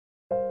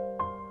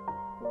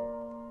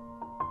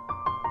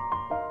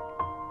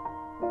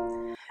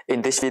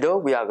In this video,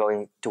 we are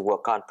going to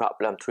work on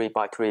problem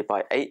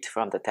 3.3.8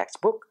 from the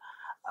textbook.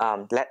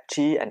 Let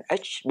g and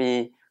h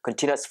be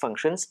continuous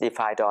functions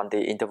defined on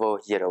the interval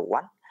 0,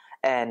 1.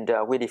 And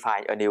we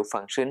define a new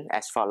function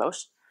as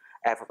follows.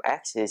 F of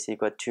x is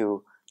equal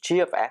to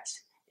g of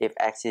x if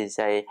x is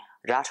a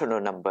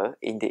rational number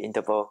in the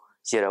interval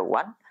 0,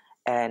 1.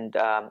 And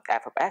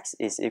f of x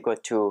is equal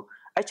to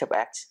h of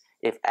x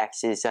if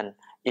x is an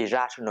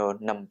irrational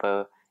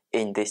number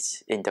in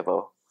this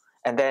interval.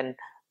 And then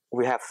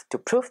we have to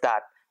prove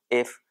that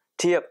if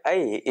t of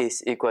a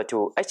is equal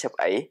to h of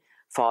a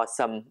for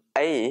some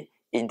a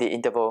in the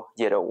interval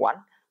 0, 1,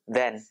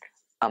 then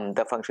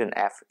the function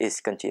f is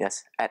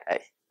continuous at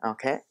a.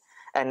 Okay,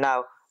 and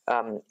now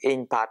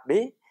in part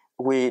B,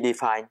 we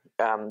define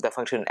the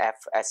function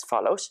f as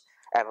follows.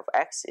 F of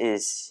x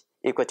is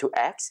equal to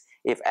x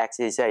if x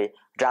is a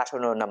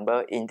rational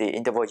number in the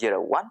interval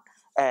 0, 1,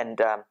 and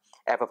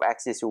f of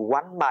x is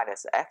 1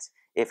 minus x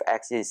if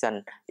x is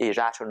an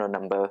irrational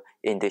number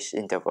in this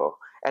interval.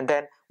 And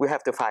then we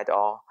have to find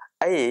all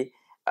a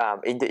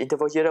in the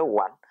interval 0,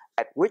 1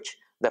 at which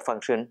the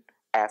function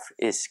f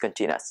is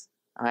continuous.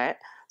 Alright,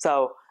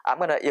 so I'm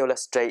going to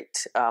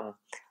illustrate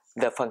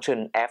the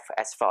function f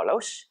as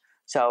follows.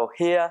 So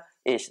here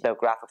is the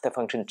graph of the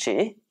function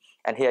g,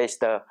 and here is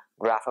the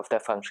graph of the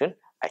function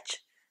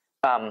h.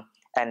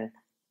 And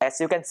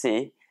as you can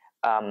see,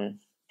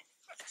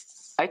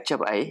 h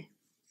of a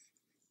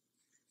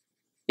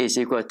is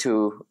equal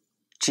to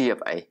g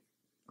of a.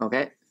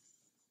 Okay.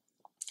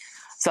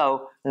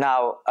 So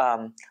now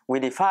we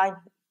define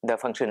the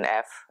function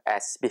f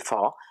as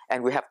before,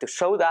 and we have to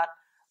show that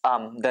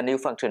the new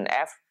function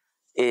f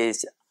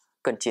is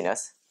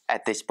continuous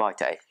at this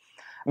point a.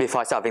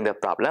 Before solving the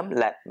problem,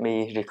 let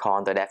me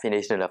recall the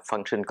definition of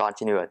function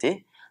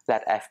continuity.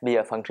 Let f be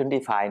a function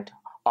defined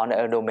on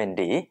a domain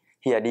D.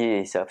 Here D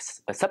is a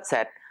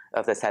subset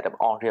of the set of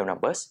all real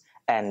numbers,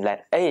 and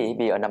let a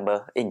be a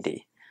number in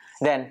D.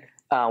 Then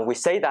we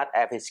say that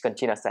f is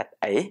continuous at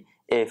a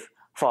if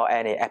for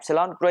any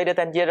epsilon greater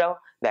than 0,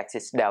 that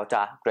is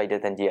delta greater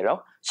than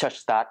 0,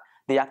 such that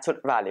the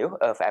absolute value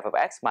of f of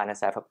x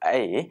minus f of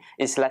a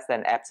is less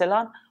than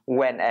epsilon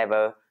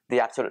whenever the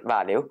absolute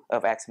value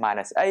of x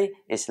minus a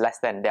is less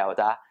than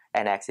delta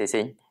and x is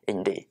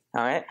in D.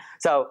 Alright,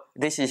 so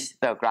this is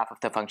the graph of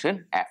the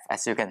function f,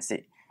 as you can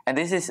see, and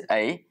this is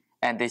a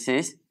and this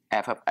is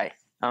f of a.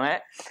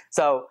 Alright,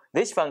 so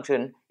this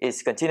function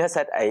is continuous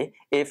at a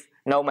if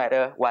no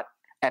matter what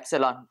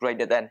epsilon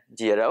greater than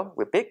 0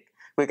 we pick,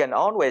 we can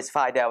always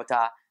find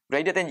delta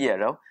greater than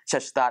 0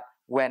 such that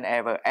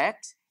whenever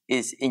x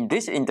is in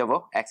this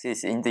interval, x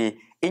is in the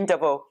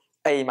interval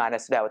a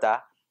minus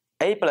delta,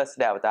 a plus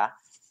delta,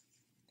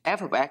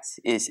 f of x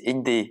is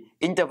in the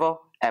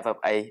interval f of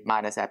a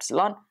minus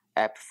epsilon,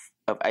 f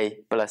of a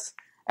plus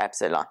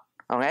epsilon.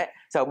 Okay,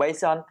 so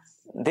based on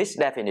this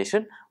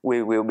definition,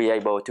 we will be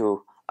able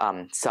to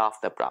solve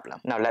the problem.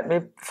 Now let me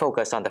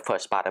focus on the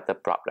first part of the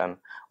problem.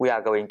 We are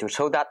going to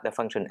show that the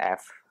function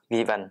f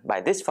given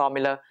by this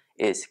formula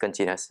is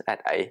continuous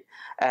at a.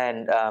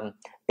 And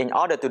in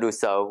order to do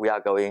so, we are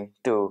going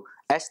to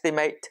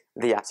estimate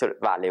the absolute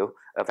value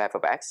of f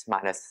of x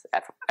minus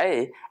f of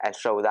a and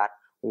show that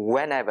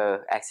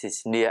whenever x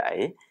is near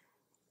a,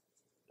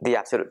 the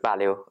absolute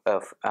value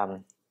of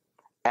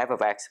f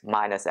of x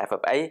minus f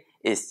of a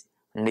is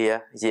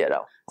near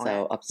 0.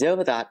 So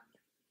observe that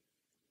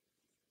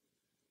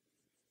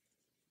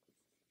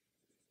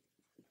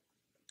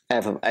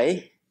f of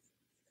a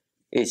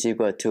is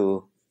equal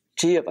to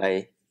g of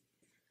a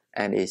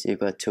and is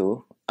equal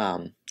to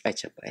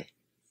h of a.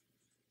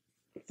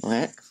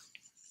 Okay.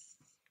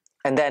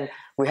 And then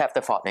we have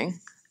the following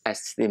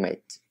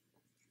estimate.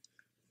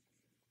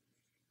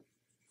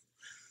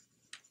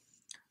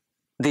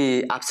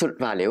 The absolute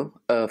value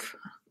of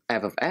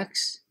f of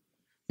x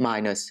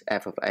minus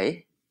f of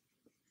a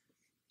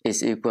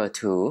is equal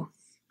to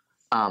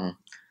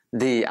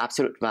the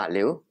absolute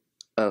value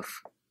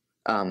of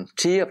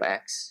g of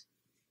x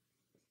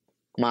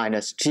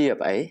minus g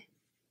of a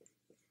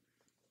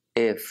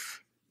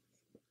if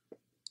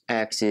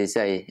x is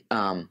a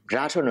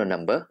rational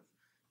number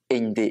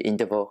in the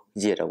interval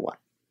 0, 1.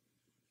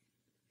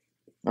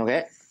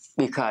 Okay,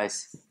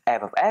 because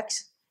f of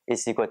x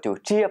is equal to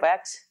g of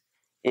x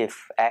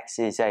if x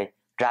is a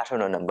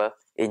rational number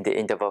in the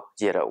interval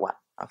 0, 1.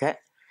 Okay,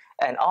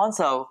 and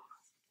also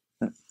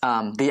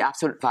the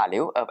absolute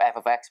value of f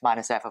of x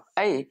minus f of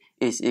a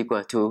is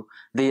equal to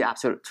the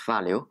absolute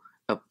value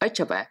of h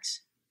of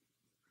x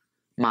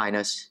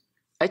minus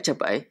h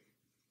of a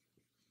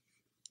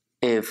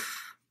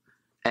if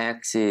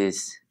x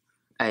is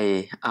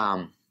a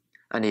an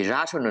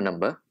irrational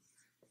number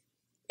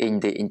in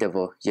the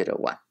interval 0,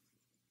 1.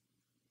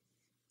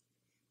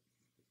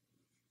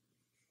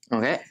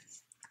 Okay,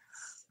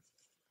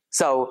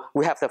 so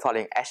we have the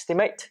following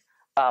estimate.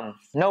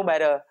 No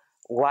matter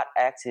what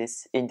x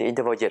is in the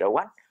interval 0,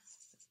 1,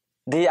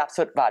 the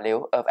absolute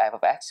value of f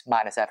of x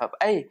minus f of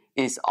a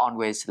is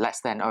always less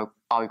than or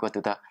equal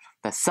to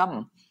the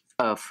sum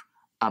of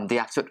the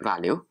absolute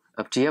value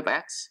of g of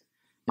x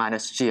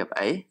minus g of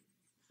a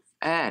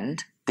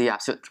and the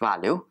absolute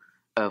value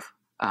of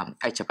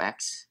h of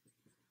x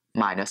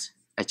minus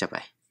h of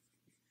a.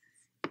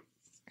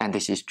 And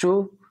this is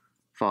true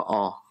for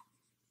all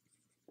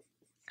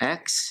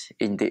x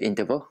in the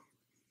interval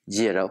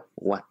 0,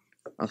 1.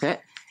 Okay.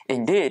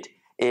 Indeed,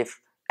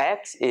 if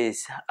x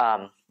is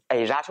a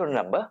rational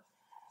number,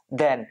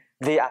 then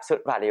the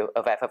absolute value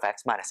of f of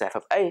x minus f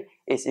of a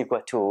is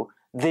equal to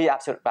the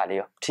absolute value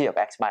of g of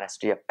x minus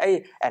g of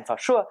a, and for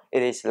sure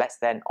it is less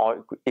than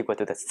or equal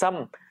to the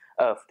sum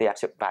of the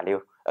absolute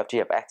value of g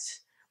of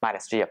x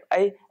minus g of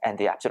a and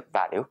the absolute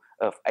value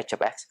of h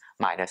of x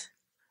minus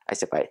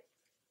h of a.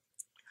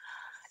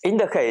 In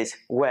the case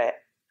where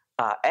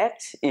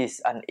x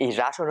is an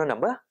irrational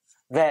number,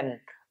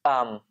 then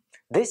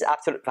this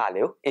absolute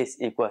value is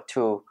equal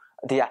to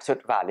the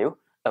absolute value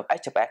of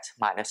h of x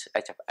minus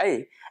h of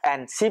a,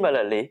 and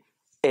similarly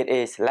it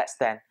is less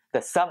than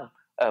the sum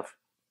of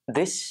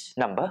this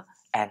number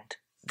and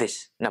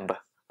this number.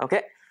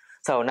 Okay,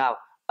 so now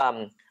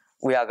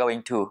we are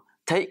going to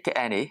take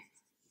any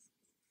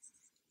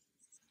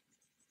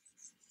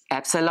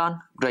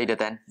epsilon greater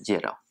than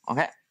 0.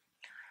 Okay,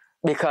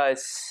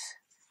 because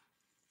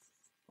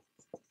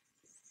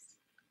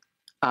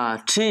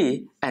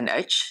G and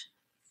H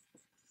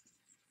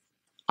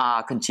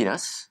are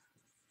continuous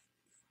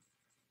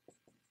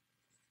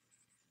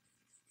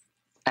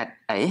at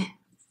A.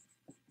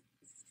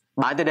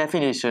 By the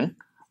definition,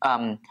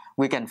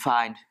 we can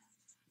find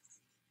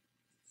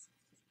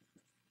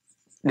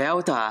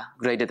delta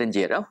greater than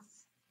 0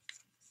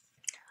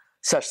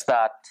 such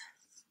that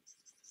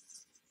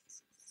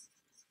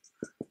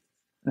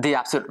the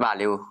absolute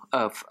value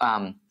of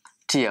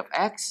g of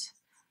x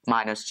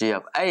minus g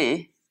of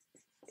a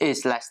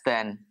is less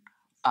than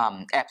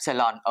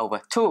epsilon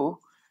over 2,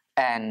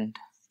 and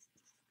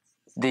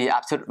the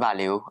absolute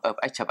value of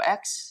h of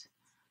x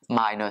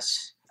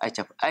minus h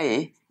of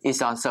a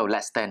is also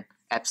less than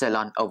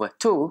epsilon over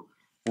 2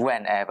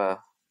 whenever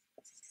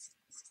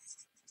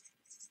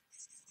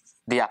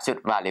the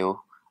absolute value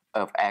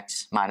of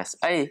x minus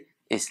a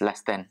is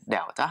less than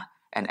delta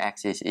and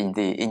x is in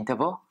the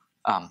interval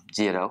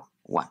 0,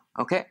 1.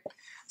 Okay,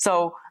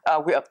 so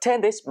we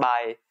obtain this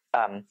by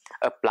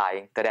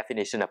applying the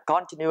definition of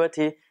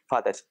continuity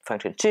for the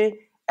function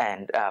g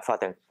and for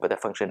the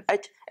function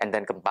h, and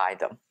then combine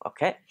them.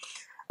 Okay,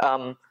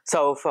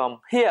 so from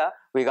here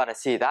we're gonna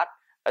see that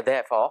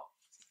therefore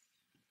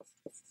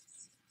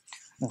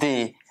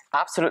the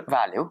absolute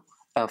value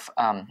of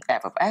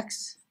f of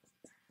x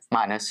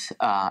minus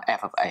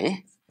f of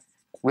a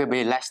will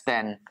be less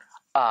than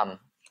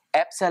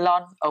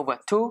epsilon over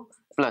 2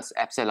 plus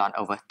epsilon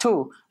over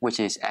 2, which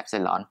is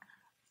epsilon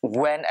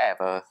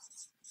whenever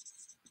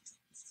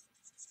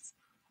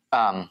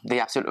the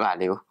absolute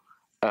value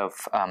of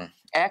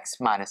x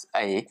minus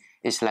a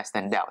is less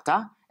than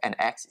delta and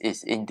x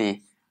is in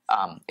the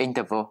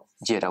interval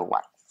 0,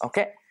 1.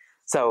 Okay,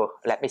 so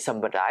let me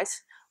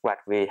summarize what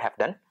we have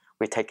done.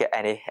 We take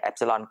any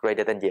epsilon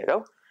greater than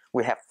 0.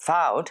 We have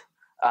found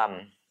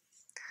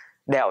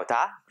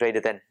delta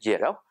greater than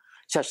 0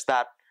 such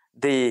that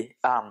the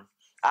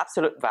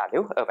absolute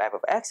value of f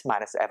of x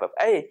minus f of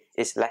a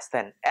is less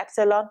than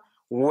epsilon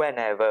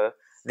whenever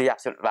the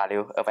absolute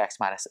value of x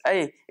minus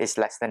a is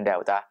less than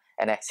delta,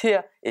 and x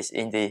here is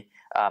in the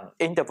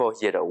interval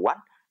 0, 1.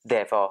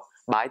 Therefore,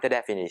 by the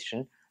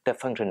definition, the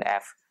function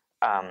f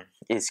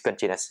is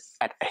continuous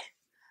at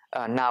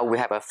a. Now we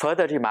have a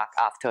further remark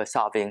after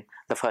solving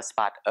the first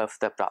part of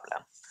the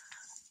problem.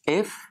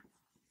 If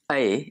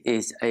a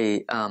is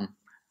a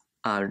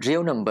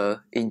real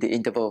number in the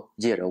interval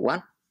 0,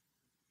 1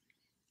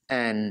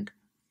 and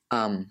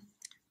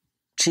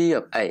g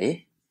of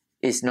a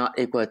is not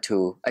equal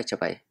to h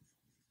of a,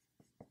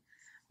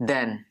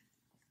 then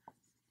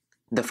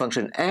the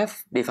function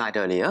f defined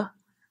earlier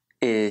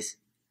is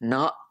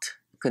not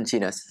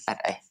continuous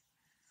at a.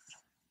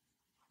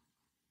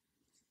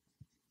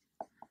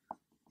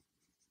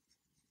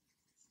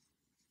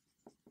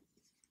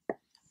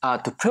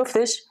 To prove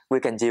this, we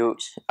can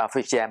use, for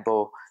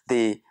example,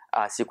 the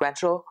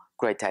sequential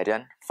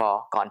criterion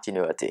for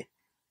continuity.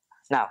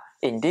 Now,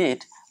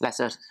 indeed, let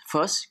us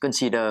first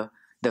consider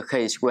the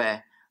case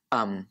where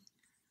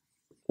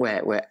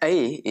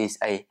a is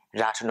a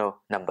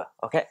rational number.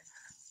 Okay,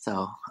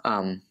 so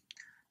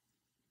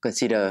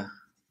consider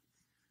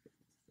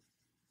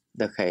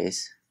the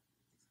case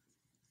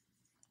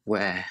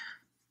where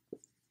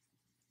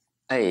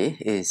a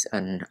is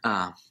a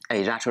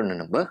rational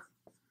number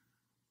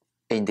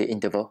in the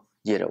interval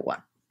 0,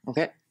 1.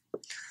 Okay,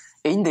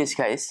 in this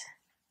case,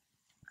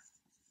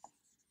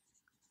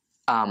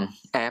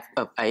 f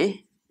of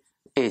a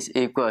is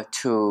equal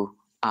to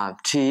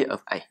g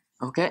of a.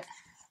 Okay,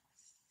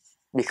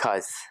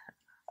 because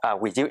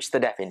we use the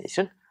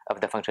definition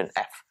of the function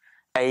f.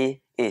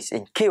 A is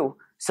in Q,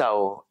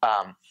 so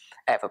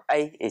f of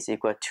a is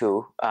equal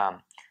to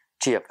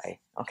g of a.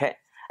 Okay,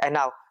 and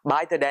now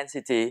by the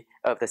density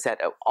of the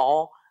set of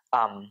all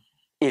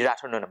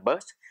irrational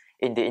numbers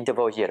in the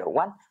interval 0,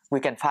 1,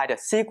 we can find a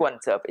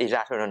sequence of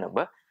irrational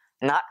number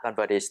not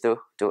converted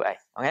to a.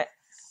 Okay,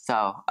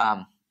 so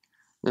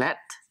let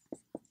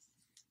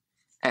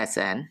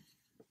Sn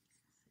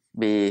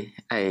be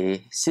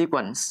a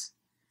sequence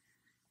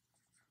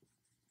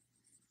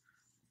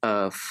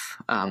of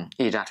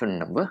irrational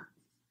number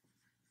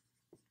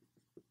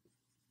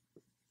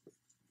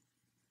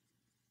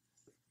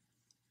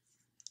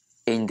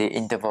in the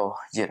interval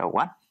 0,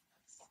 1,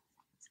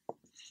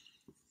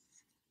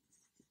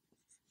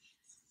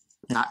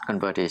 not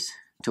converted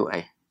to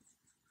A.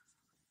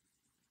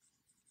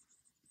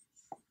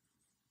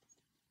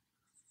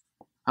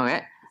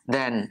 Okay,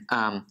 then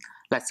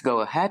let's go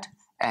ahead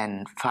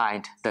and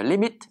find the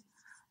limit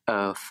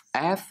of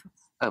f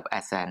of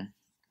Sn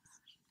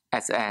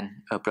as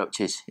n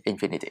approaches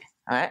infinity.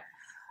 Alright,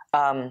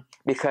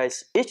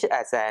 because each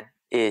Sn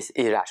is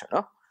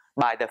irrational,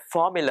 by the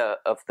formula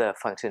of the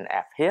function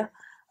f here,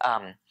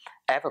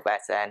 f of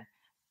Sn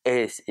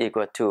is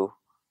equal to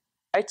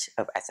h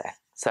of Sn.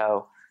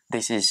 So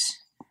this is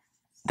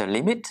the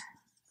limit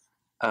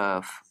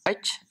of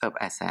h of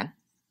Sn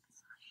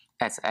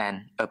as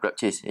n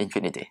approaches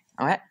infinity.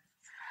 Alright,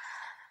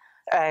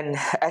 and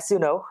as you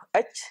know,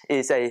 h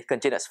is a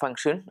continuous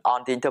function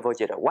on the interval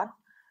 0, 1.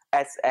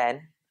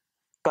 Sn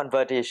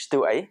converges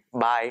to A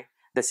by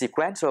the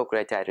sequential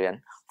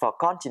criterion for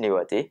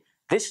continuity.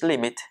 This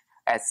limit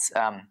as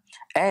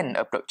n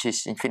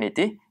approaches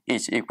infinity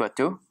is equal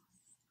to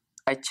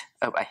h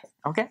of A.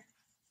 Okay.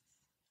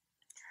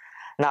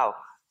 Now,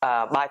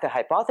 by the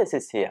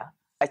hypothesis here,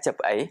 h of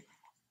A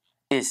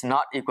is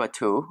not equal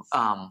to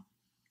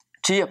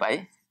g of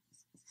A,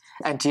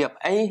 and g of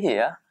A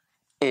here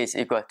is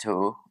equal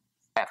to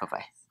f of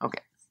A.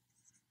 Okay.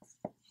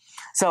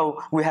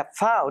 So we have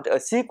found a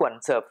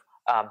sequence of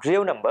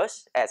real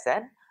numbers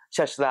Sn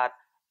such that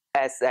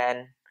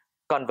Sn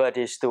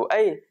converges to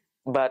A,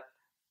 but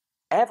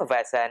f of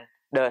Sn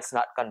does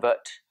not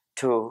convert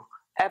to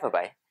f of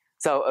A.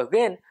 So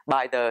again,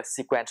 by the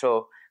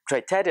sequential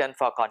criterion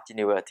for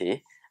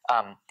continuity,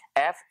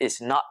 f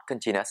is not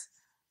continuous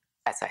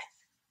as A.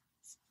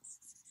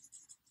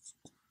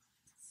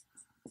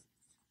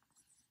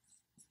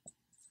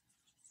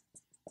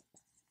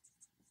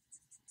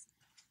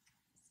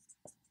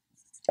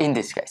 In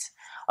this case,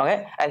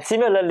 okay, and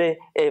similarly,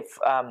 if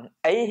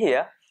A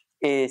here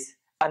is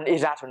an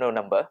irrational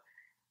number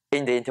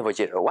in the interval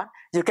 0, 1,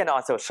 you can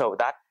also show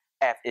that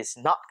f is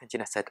not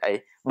continuous at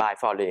A by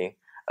following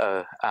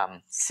a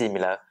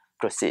similar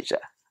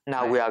procedure.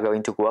 Now we are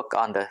going to work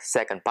on the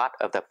second part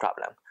of the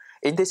problem.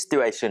 In this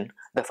situation,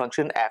 the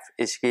function f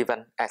is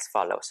given as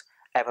follows: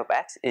 f of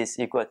x is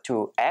equal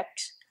to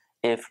x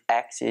if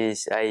x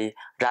is a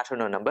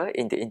rational number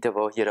in the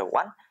interval 0,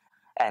 1,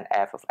 and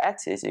f of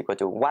x is equal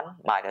to 1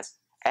 minus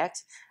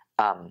x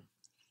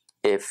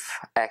if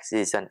x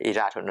is an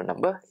irrational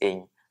number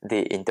in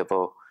the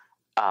interval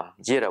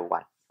 0,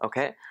 1.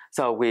 Okay,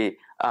 so we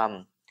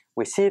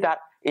see that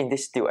in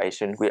this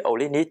situation we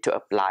only need to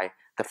apply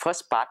the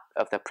first part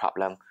of the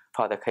problem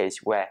for the case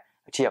where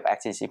g of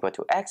x is equal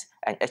to x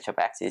and h of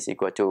x is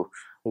equal to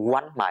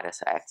 1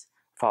 minus x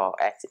for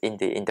x in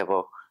the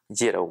interval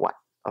 0, 1.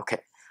 Okay,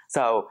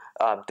 so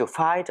to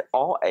find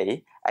all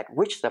A at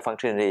which the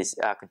function is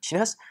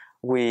continuous,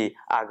 we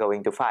are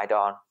going to find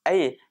on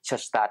A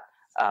such that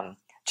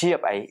g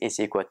of A is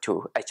equal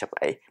to h of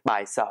A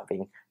by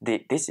solving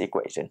this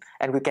equation.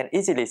 And we can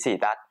easily see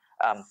that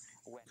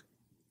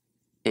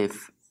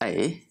if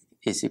A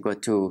is equal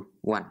to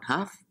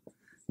 1/2,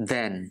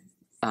 then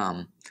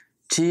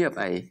g of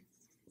A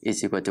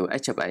is equal to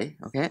h of A,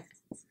 okay?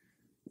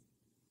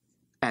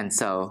 And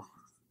so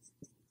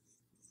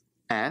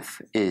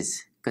f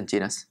is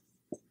continuous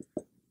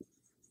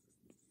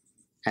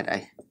at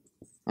A.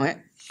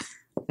 Okay.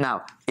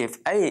 Now, if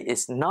A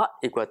is not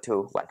equal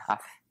to 1/2,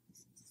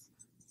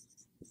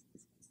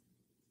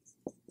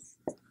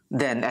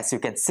 then as you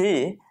can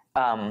see,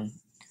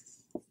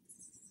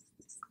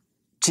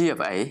 g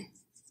of A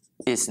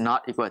is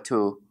not equal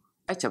to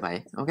h of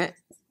A. Okay.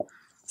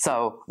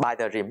 So by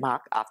the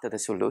remark after the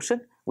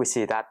solution, we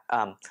see that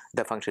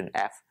the function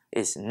f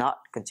is not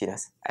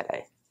continuous at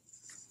A.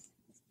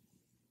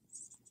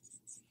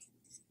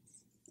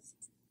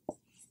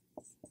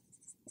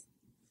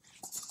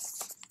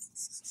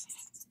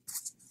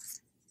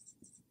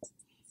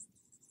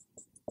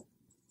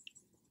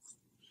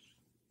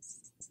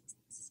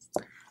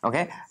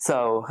 Okay,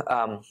 so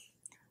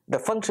the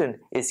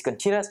function is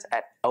continuous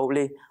at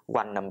only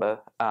one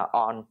number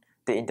on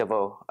the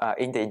interval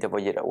in the interval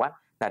 0, 1,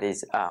 that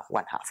is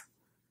 1/2.